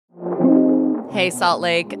Hey, Salt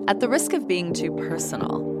Lake, at the risk of being too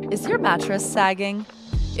personal, is your mattress sagging?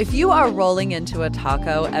 If you are rolling into a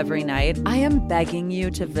taco every night, I am begging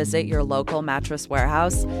you to visit your local Mattress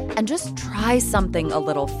Warehouse and just try something a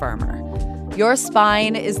little firmer. Your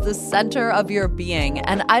spine is the center of your being,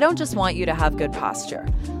 and I don't just want you to have good posture.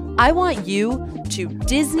 I want you to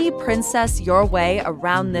Disney princess your way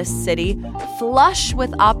around this city, flush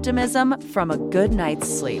with optimism from a good night's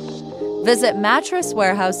sleep. Visit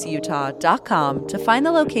mattresswarehouseutah.com to find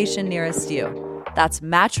the location nearest you. That's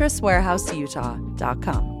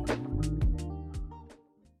mattresswarehouseutah.com.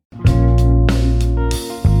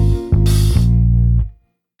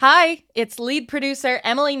 Hi, it's lead producer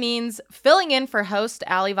Emily Means filling in for host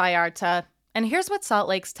Ali Vallarta. And here's what Salt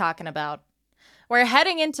Lake's talking about. We're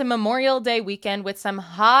heading into Memorial Day weekend with some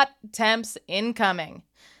hot temps incoming.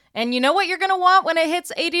 And you know what you're going to want when it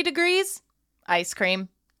hits 80 degrees? Ice cream.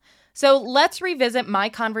 So let's revisit my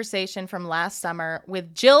conversation from last summer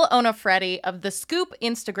with Jill Onofredi of the Scoop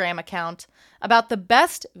Instagram account about the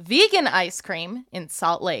best vegan ice cream in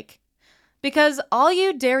Salt Lake. Because all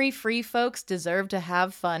you dairy-free folks deserve to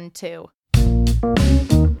have fun too.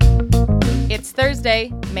 It's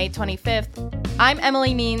Thursday, May 25th. I'm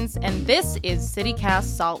Emily Means, and this is CityCast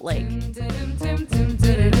Salt Lake.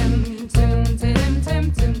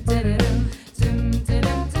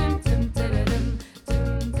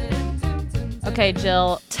 Okay,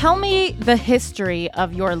 Jill, tell me the history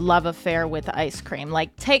of your love affair with ice cream.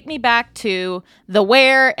 Like, take me back to the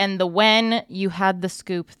where and the when you had the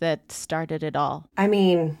scoop that started it all. I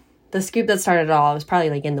mean, the scoop that started it all, I was probably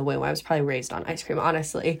like in the womb. I was probably raised on ice cream,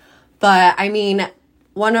 honestly. But I mean,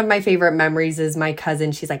 one of my favorite memories is my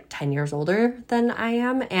cousin. She's like 10 years older than I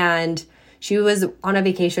am. And she was on a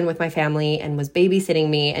vacation with my family and was babysitting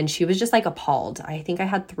me, and she was just like appalled. I think I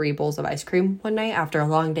had 3 bowls of ice cream one night after a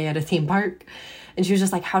long day at a theme park. And she was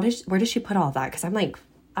just like, where did she put all that? Because I'm like,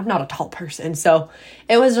 I'm not a tall person. So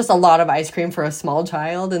it was just a lot of ice cream for a small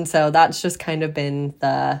child. And so that's just kind of been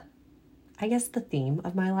the theme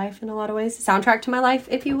of my life in a lot of ways. Soundtrack to my life,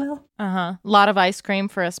 if you will. A lot of ice cream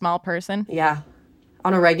for a small person. Yeah,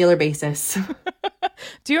 on a regular basis.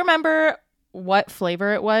 Do you remember what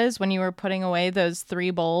flavor it was when you were putting away those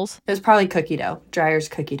 3 bowls? It was probably cookie dough, Dreyer's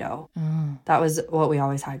cookie dough. That was what we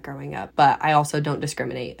always had growing up. But I also don't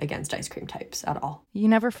discriminate against ice cream types at all. You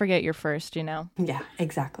never forget your first, you know? Yeah,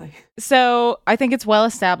 exactly. So I think it's well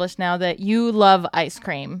established now that you love ice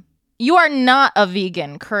cream. You are not a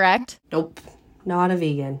vegan, correct? Nope, not a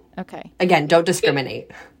vegan. Okay. Again, don't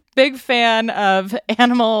discriminate. Big fan of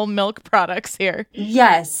animal milk products here.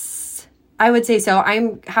 Yes. I would say so.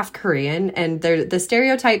 I'm half Korean, and the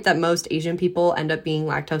stereotype that most Asian people end up being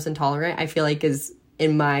lactose intolerant, I feel like is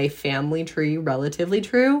in my family tree relatively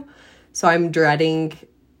true. So I'm dreading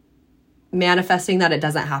manifesting that it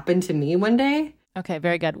doesn't happen to me one day. Okay,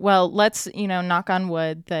 very good. Well, let's, knock on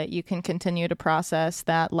wood that you can continue to process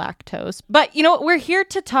that lactose. But, we're here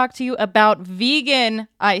to talk to you about vegan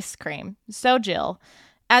ice cream. So, Jill,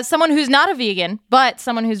 as someone who's not a vegan, but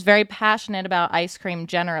someone who's very passionate about ice cream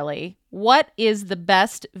generally, what is the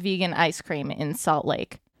best vegan ice cream in Salt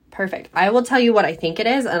Lake? Perfect. I will tell you what I think it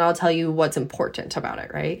is, and I'll tell you what's important about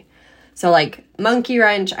it, right? So like Monkey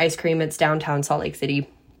Wrench ice cream, it's downtown Salt Lake City,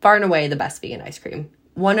 far and away the best vegan ice cream.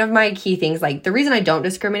 One of my key things, like the reason I don't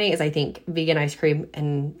discriminate is I think vegan ice cream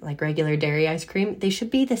and like regular dairy ice cream, they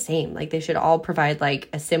should be the same. Like they should all provide like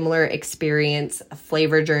a similar experience, a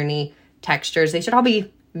flavor journey, textures. They should all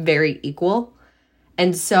be very equal.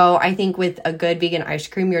 And so I think with a good vegan ice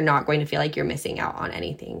cream, you're not going to feel like you're missing out on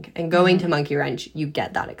anything. And going to Monkey Wrench, you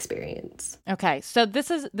get that experience. Okay, so this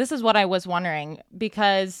is what I was wondering,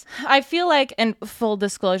 because I feel like, and full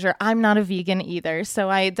disclosure, I'm not a vegan either. So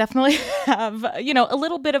I definitely have, a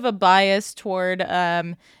little bit of a bias toward,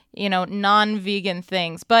 non-vegan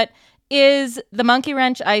things. But is the Monkey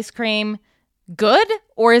Wrench ice cream good,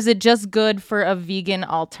 or is it just good for a vegan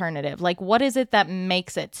alternative? Like, what is it that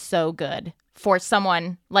makes it so good for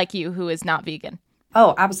someone like you who is not vegan?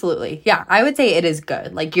 Oh, absolutely. Yeah, I would say it is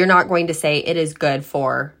good. Like, you're not going to say it is good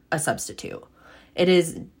for a substitute. It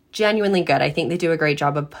is genuinely good. I think they do a great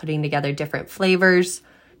job of putting together different flavors,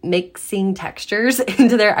 mixing textures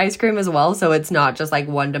into their ice cream as well, so it's not just like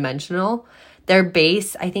one-dimensional. Their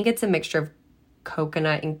base, I think it's a mixture of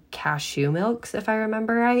coconut and cashew milks, if I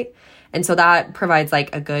remember right. And so that provides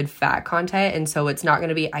like a good fat content, and so it's not going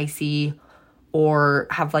to be icy or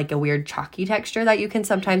have like a weird chalky texture that you can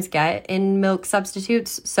sometimes get in milk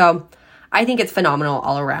substitutes. So I think it's phenomenal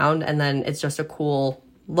all around. And then it's just a cool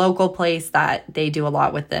local place that they do a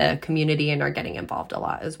lot with the community and are getting involved a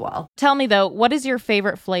lot as well. Tell me though, what is your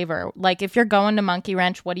favorite flavor? Like if you're going to Monkey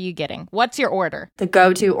Wrench, what are you getting? What's your order? The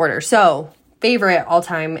go-to order. So favorite all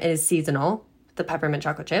time is seasonal, the peppermint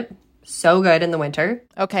chocolate chip. So good in the winter.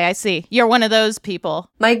 Okay, I see. You're one of those people.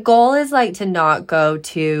 My goal is like to not go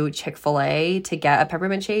to Chick-fil-A to get a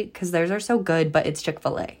peppermint shake because theirs are so good, but it's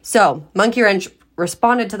Chick-fil-A. So Monkey Wrench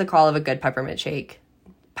responded to the call of a good peppermint shake,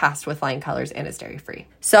 passed with flying colors, and it's dairy free.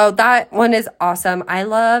 So that one is awesome. I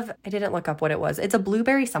didn't look up what it was. It's a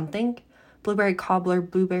blueberry something, blueberry cobbler,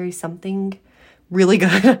 blueberry something. Really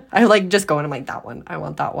good. I like just going, I'm like, that one. I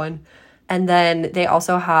want that one. And then they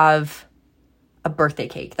also have a birthday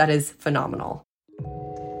cake that is phenomenal.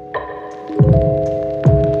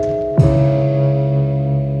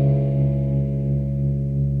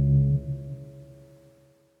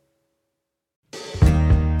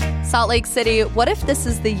 Salt Lake City, what if this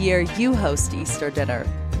is the year you host Easter dinner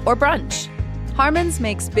or brunch? Harmon's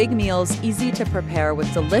makes big meals easy to prepare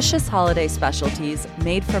with delicious holiday specialties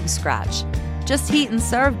made from scratch. Just heat and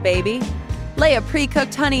serve, baby. Lay a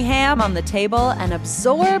pre-cooked honey ham on the table and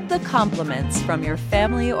absorb the compliments from your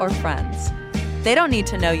family or friends. They don't need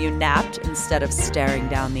to know you napped instead of staring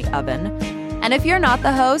down the oven. And if you're not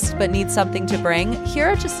the host but need something to bring, here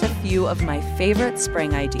are just a few of my favorite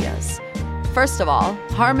spring ideas. First of all,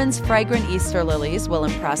 Harmon's fragrant Easter lilies will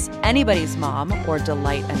impress anybody's mom or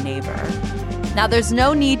delight a neighbor. Now, there's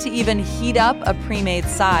no need to even heat up a pre-made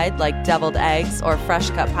side like deviled eggs or fresh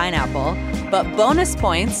cut pineapple, but bonus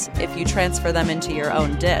points if you transfer them into your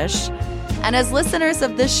own dish. And as listeners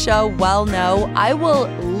of this show well know, I will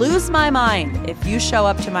lose my mind if you show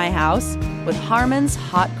up to my house with Harmon's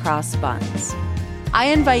hot cross buns. I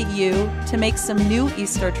invite you to make some new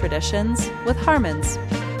Easter traditions with Harmon's.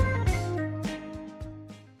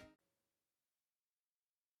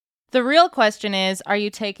 The real question is, are you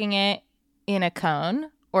taking it in a cone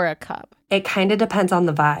or a cup? It kind of depends on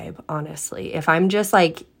the vibe, honestly. If I'm just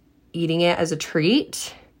like eating it as a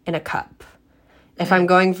treat, in a cup. If I'm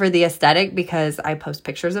going for the aesthetic, because I post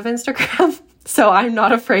pictures of Instagram, so I'm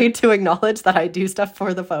not afraid to acknowledge that I do stuff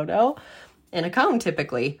for the photo, in a cone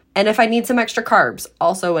typically. And if I need some extra carbs,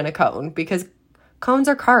 also in a cone, because cones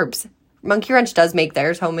are carbs. Monkey Wrench does make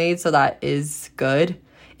theirs homemade, so that is good.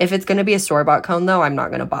 If it's going to be a store-bought cone, though, I'm not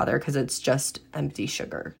going to bother because it's just empty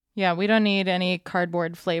sugar. Yeah, we don't need any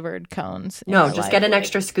cardboard flavored cones. No, just get an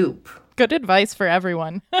extra scoop. Good advice for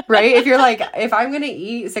everyone. Right? If you're like, if I'm going to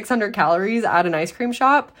eat 600 calories at an ice cream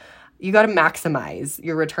shop, you got to maximize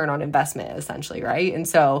your return on investment, essentially, right? And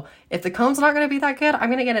so if the cone's not going to be that good, I'm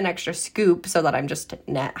going to get an extra scoop so that I'm just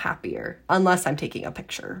net happier, unless I'm taking a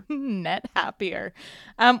picture. Net happier.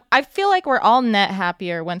 I feel like we're all net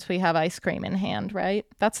happier once we have ice cream in hand, right?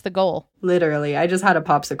 That's the goal. Literally. I just had a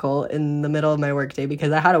popsicle in the middle of my workday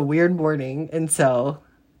because I had a weird morning, and so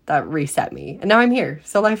that reset me. And now I'm here,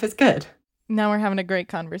 so life is good. Now we're having a great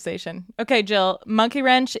conversation. Okay, Jill, Monkey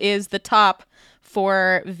Wrench is the top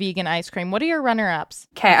for vegan ice cream. What are your runner-ups?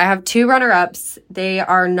 Okay, I have 2 runner-ups. They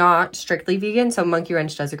are not strictly vegan, so Monkey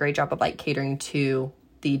Wrench does a great job of like catering to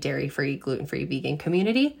the dairy-free, gluten-free vegan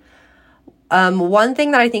community. One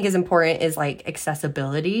thing that I think is important is like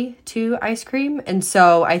accessibility to ice cream. And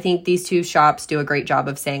so I think these 2 shops do a great job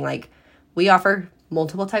of saying like, we offer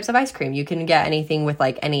multiple types of ice cream. You can get anything with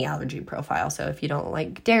like any allergy profile. So if you don't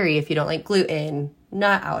like dairy, if you don't like gluten,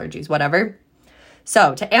 nut allergies, whatever.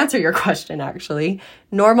 So to answer your question, actually,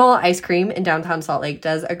 Normal Ice Cream in downtown Salt Lake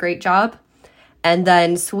does a great job. And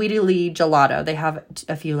then Sweetie Lee Gelato, they have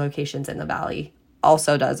a few locations in the Valley,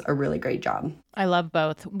 also does a really great job. I love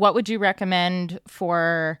both. What would you recommend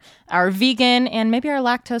for our vegan and maybe our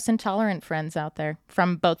lactose intolerant friends out there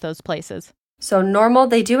from both those places? So Normal,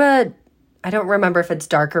 they do I don't remember if it's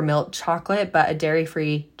darker milk chocolate, but a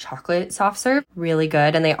dairy-free chocolate soft serve. Really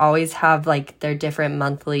good. And they always have like their different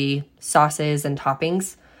monthly sauces and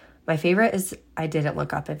toppings. My favorite is, I didn't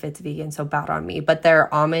look up if it's vegan, so bad on me, but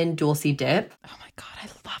their almond dulce dip. Oh my God, I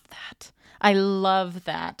love that. I love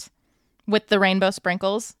that. With the rainbow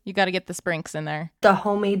sprinkles, you got to get the sprinks in there. The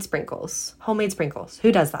homemade sprinkles. Homemade sprinkles.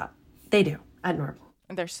 Who does that? They do at Normal.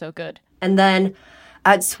 They're so good. And then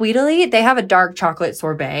at Sweetly, they have a dark chocolate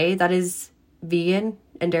sorbet that is vegan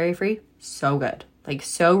and dairy-free. So good. Like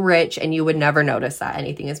so rich, and you would never notice that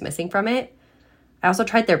anything is missing from it. I also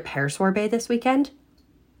tried their pear sorbet this weekend.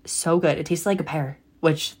 So good. It tastes like a pear,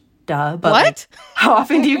 which, duh. But what? Like, how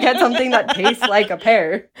often do you get something that tastes like a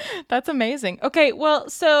pear? That's amazing. Okay, well,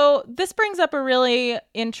 so this brings up a really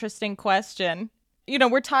interesting question. You know,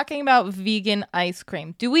 we're talking about vegan ice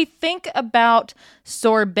cream. Do we think about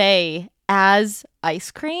sorbet as ice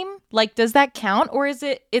cream? Like, does that count, or is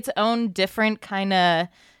it its own different kind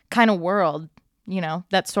of world, you know,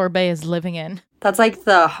 that sorbet is living in? That's like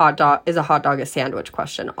the hot dog a sandwich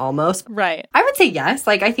question almost. Right. I would say yes.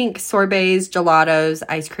 Like, I think sorbets, gelatos,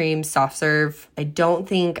 ice cream, soft serve. I don't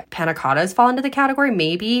think panna cottas fall into the category,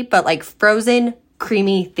 maybe, but like frozen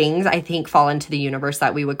creamy things, I think, fall into the universe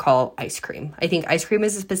that we would call ice cream. I think ice cream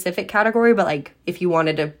is a specific category, but like if you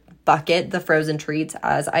wanted to bucket the frozen treats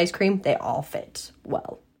as ice cream, they all fit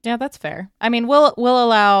well. Yeah, that's fair. I mean, we'll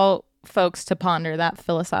allow folks to ponder that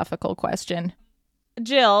philosophical question.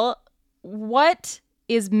 Jill, what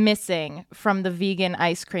is missing from the vegan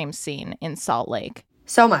ice cream scene in Salt Lake?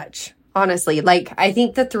 So much, honestly. Like, I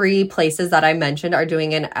think the 3 places that I mentioned are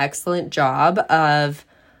doing an excellent job of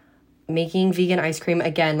making vegan ice cream,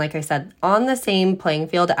 again, like I said, on the same playing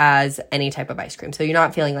field as any type of ice cream. So you're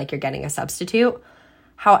not feeling like you're getting a substitute.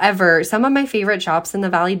 However, some of my favorite shops in the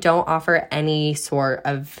Valley don't offer any sort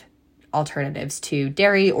of alternatives to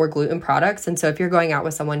dairy or gluten products. And so if you're going out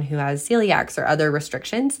with someone who has celiacs or other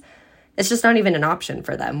restrictions, it's just not even an option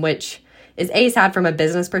for them, which is A, sad from a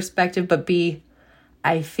business perspective, but B,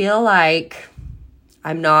 I feel like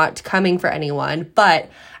I'm not coming for anyone,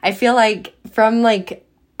 but I feel like from like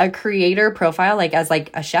a creator profile, like as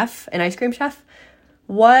like a chef, an ice cream chef,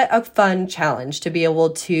 what a fun challenge to be able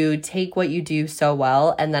to take what you do so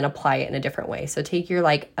well and then apply it in a different way. So take your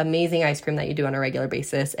like amazing ice cream that you do on a regular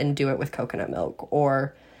basis and do it with coconut milk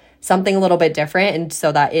or something a little bit different, and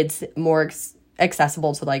so that it's more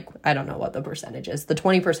accessible to, like, I don't know what the percentage is, the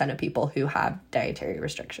 20% of people who have dietary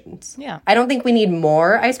restrictions. Yeah. I don't think we need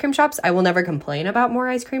more ice cream shops. I will never complain about more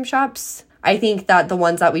ice cream shops. I think that the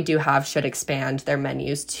ones that we do have should expand their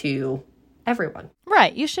menus to everyone.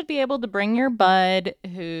 Right. You should be able to bring your bud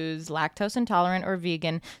who's lactose intolerant or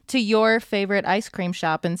vegan to your favorite ice cream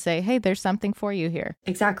shop and say, hey, there's something for you here.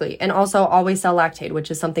 Exactly. And also always sell Lactaid, which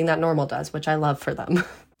is something that Normal does, which I love for them.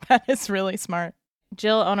 That is really smart.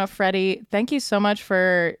 Jill Onofredi, thank you so much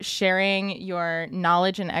for sharing your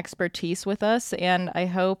knowledge and expertise with us. And I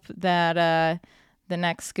hope that the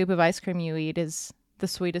next scoop of ice cream you eat is the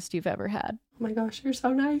sweetest you've ever had. Oh my gosh, you're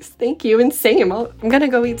so nice. Thank you. And same. I'm going to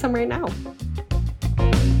go eat some right now.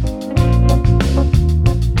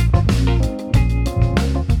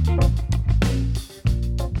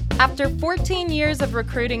 After 14 years of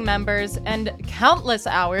recruiting members and countless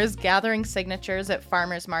hours gathering signatures at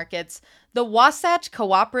farmers markets, the Wasatch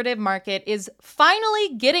Cooperative Market is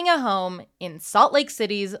finally getting a home in Salt Lake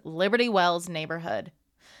City's Liberty Wells neighborhood.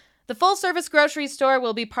 The full-service grocery store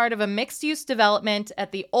will be part of a mixed-use development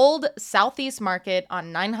at the old Southeast Market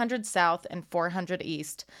on 900 South and 400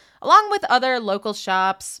 East, along with other local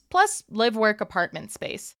shops, plus live-work apartment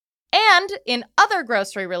space. And in other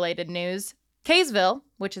grocery-related news, Kaysville,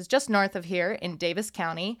 which is just north of here in Davis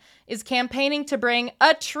County, is campaigning to bring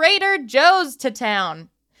a Trader Joe's to town.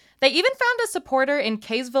 They even found a supporter in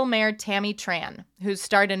Kaysville Mayor Tammy Tran, who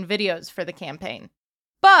starred in videos for the campaign.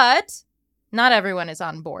 But not everyone is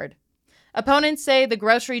on board. Opponents say the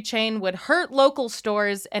grocery chain would hurt local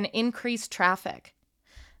stores and increase traffic.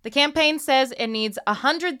 The campaign says it needs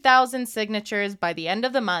 100,000 signatures by the end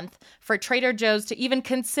of the month for Trader Joe's to even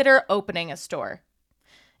consider opening a store.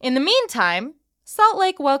 In the meantime, Salt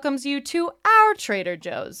Lake welcomes you to our Trader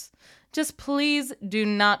Joe's. Just please do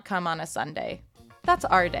not come on a Sunday. That's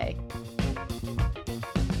our day.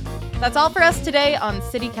 That's all for us today on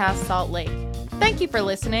CityCast Salt Lake. Thank you for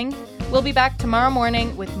listening. We'll be back tomorrow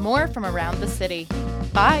morning with more from around the city.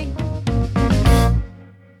 Bye.